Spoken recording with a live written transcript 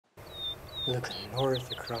Looking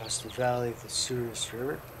north across the valley of the Souris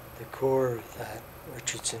River, the core of that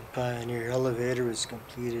Richardson Pioneer elevator was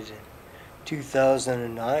completed in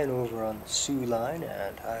 2009 over on the Sioux Line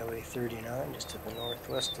and Highway 39 just to the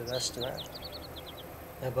northwest of Estevan,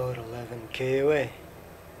 about 11 km away.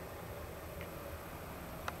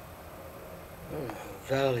 The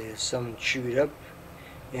valley is some chewed up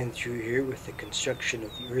in through here with the construction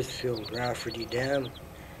of the earth-filled Rafferty Dam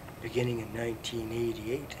beginning in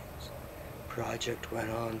 1988. This project went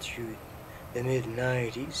on through the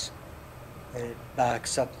mid-90s, and it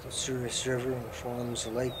backs up the Souris River and forms a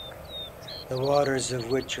lake, the waters of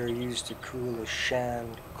which are used to cool a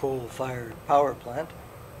Shand coal-fired power plant.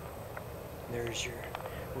 There's your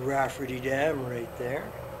Rafferty Dam right there.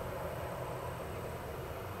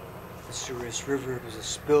 The Souris River is a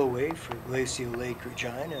spillway for glacial Lake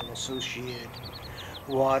Regina and associated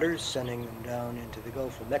waters, sending them down into the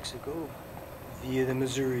Gulf of Mexico via the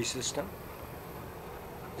Missouri system.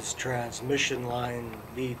 This transmission line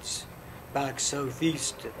leads back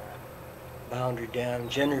southeast to the Boundary Dam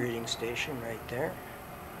generating station right there,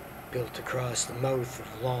 built across the mouth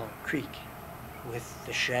of Long Creek. With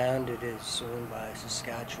the Shand, it is owned by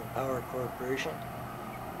Saskatchewan Power Corporation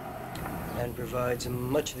and provides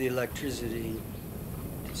much of the electricity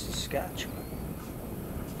to Saskatchewan.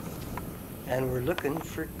 And we're looking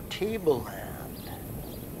for Tableland.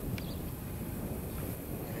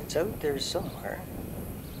 And it's out there somewhere,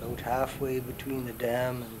 about halfway between the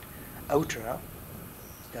dam and Outra,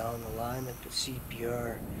 down the line that the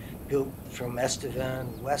CPR built from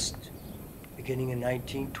Estevan west beginning in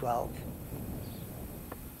 1912.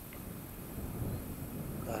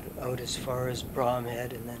 Got out as far as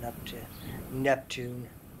Bromhead and then up to Neptune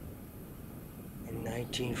in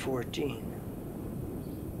 1914.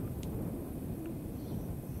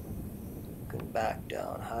 Going back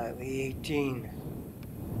down Highway 18.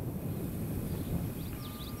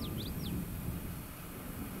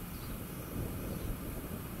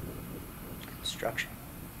 Construction.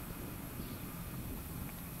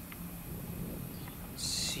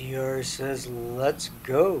 CR says, let's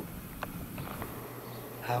go.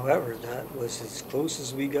 However, that was as close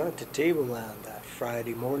as we got to Tableland that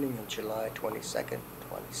Friday morning of July 22nd,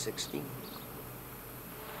 2016.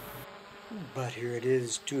 But here it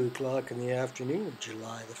is, 2 o'clock in the afternoon of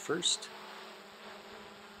July the 1st,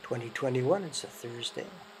 2021. It's a Thursday.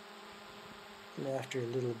 And after a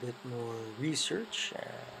little bit more research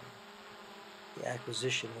and the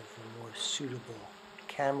acquisition of a more suitable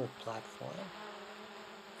camera platform,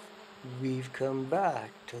 we've come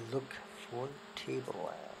back to look for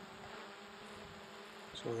Tableland.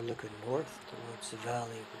 So we're looking north towards the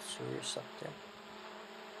valley of the Souris up there.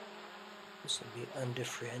 This will be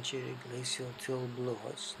undifferentiated glacial till below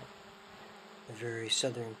us, the very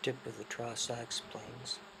southern tip of the Trossachs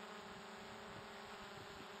Plains.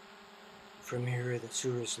 From here, the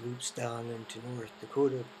Souris loops down into North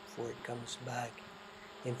Dakota before it comes back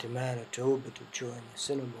into Manitoba to join the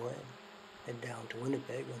Assiniboine and head down to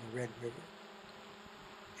Winnipeg on the Red River.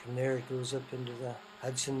 From there, it goes up into the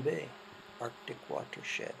Hudson Bay Arctic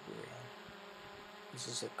watershed we're in. This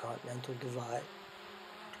is a continental divide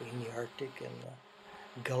between the Arctic and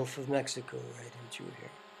the Gulf of Mexico right in through here.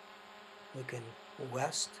 Looking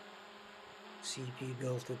west, CP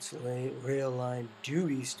built its rail line due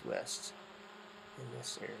east-west in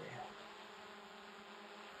this area.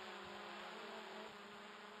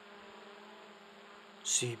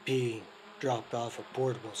 CP dropped off a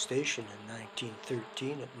portable station in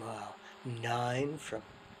 1913 at mile 9 from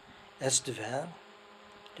Estevan.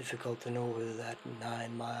 Difficult to know whether that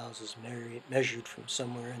 9 miles is measured from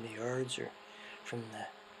somewhere in the yards or from the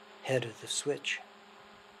head of the switch.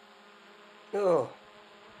 Oh,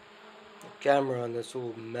 the camera on this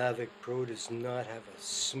old Mavic Pro does not have a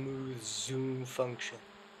smooth zoom function.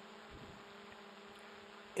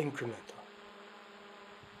 Incremental.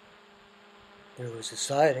 There was a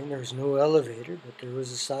siding. There was no elevator, but there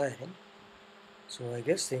was a siding. So I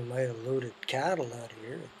guess they might have loaded cattle out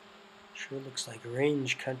here. It sure looks like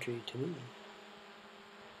range country to me.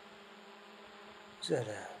 Is that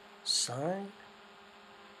a sign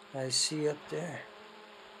I see up there?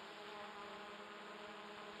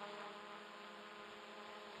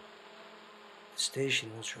 The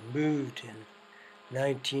station was removed in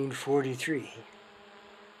 1943.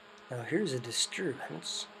 Now here's a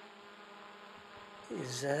disturbance.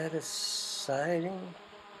 Is that a siding?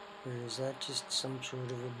 Or is that just some sort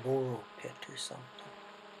of a borrow pit or something?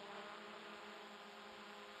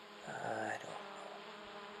 I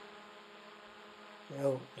don't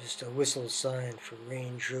know. No, just a whistle sign for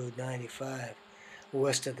Range Road 95,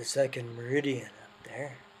 west of the 2nd Meridian up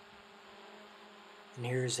there. And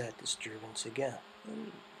here's that disturbance again.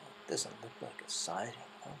 It doesn't look like a siding,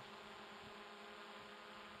 huh?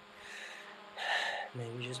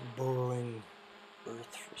 Maybe just borrowing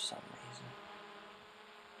earth for some reason.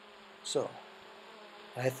 So,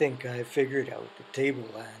 I think I figured out the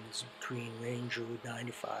tableland is between Range Road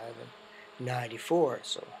 95 and 94,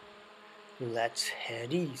 so let's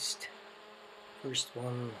head east. First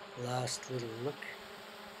one last little look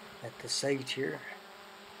at the site here.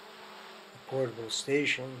 A portable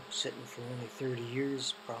station, sitting for only 30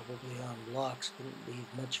 years, probably on blocks, wouldn't leave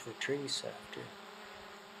much of a trace after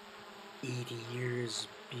 80 years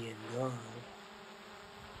being gone.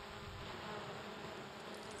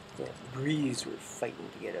 That breeze we're fighting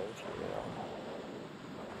to get out here now.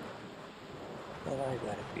 And I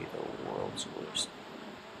gotta be the world's worst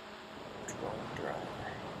drone driver.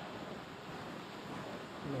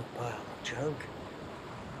 No pile of junk.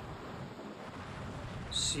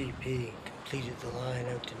 CP completed the line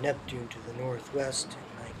out to Neptune to the northwest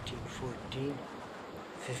in 1914.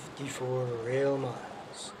 54 rail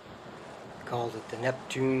miles. Called it the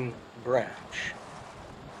Neptune Branch.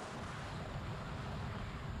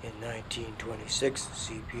 In 1926, the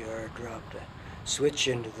CPR dropped a switch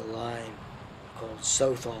into the line called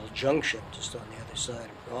Southall Junction, just on the other side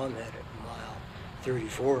of Bromhead at mile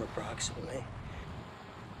 34 approximately.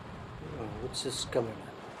 Oh, what's this coming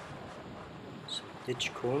up? Some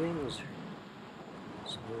ditch combings or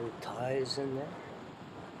some little ties in there?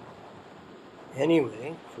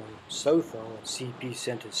 Anyway, from Southall, CP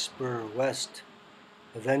sent a spur west,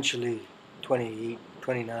 eventually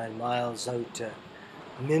 29 miles out to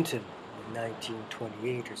Minton in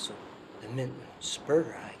 1928 or so. The Minton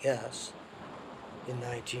Spur, I guess. In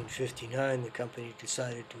 1959, the company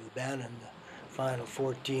decided to abandon the final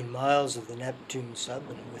 14 miles of the Neptune sub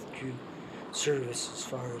and withdrew service as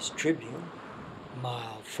far as Tribune,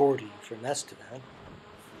 mile 40 from Estevan.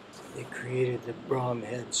 They created the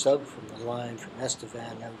Bromhead sub from the line from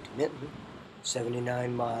Estevan out to Minton,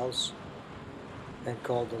 79 miles, and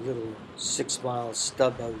called the little 6-mile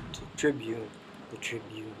stub out to Tribune the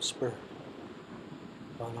Tribune Spur.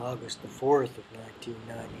 On August the 4th of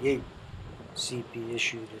 1998, CP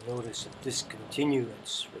issued a notice of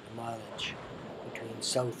discontinuance for the mileage between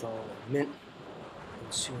Southall and Minton,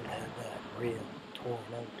 and soon had that rail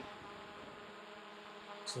torn out.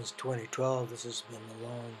 Since 2012, this has been the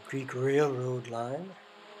Long Creek Railroad line.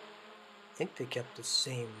 I think they kept the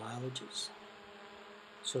same mileages.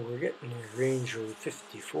 So we're getting near Range Road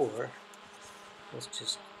 54. Let's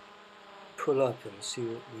just pull up and see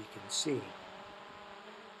what we can see.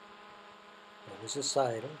 There's a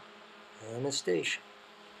siding and a station.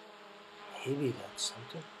 Maybe that's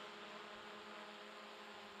something.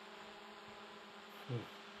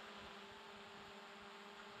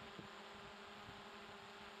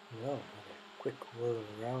 No, a quick whirl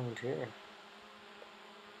around here.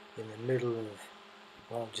 In the middle of,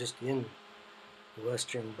 well, just in the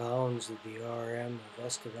western bounds of the RM of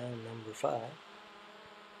Estevan number 5.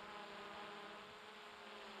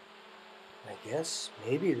 I guess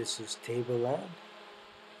maybe this is Tableland.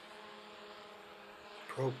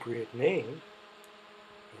 Appropriate name,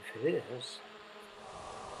 if it is.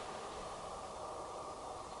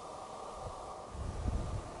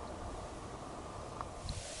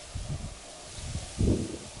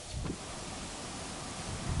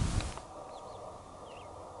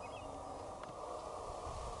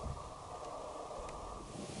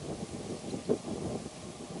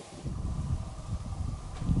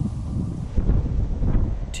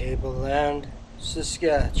 Tableland,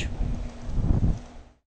 Saskatchewan.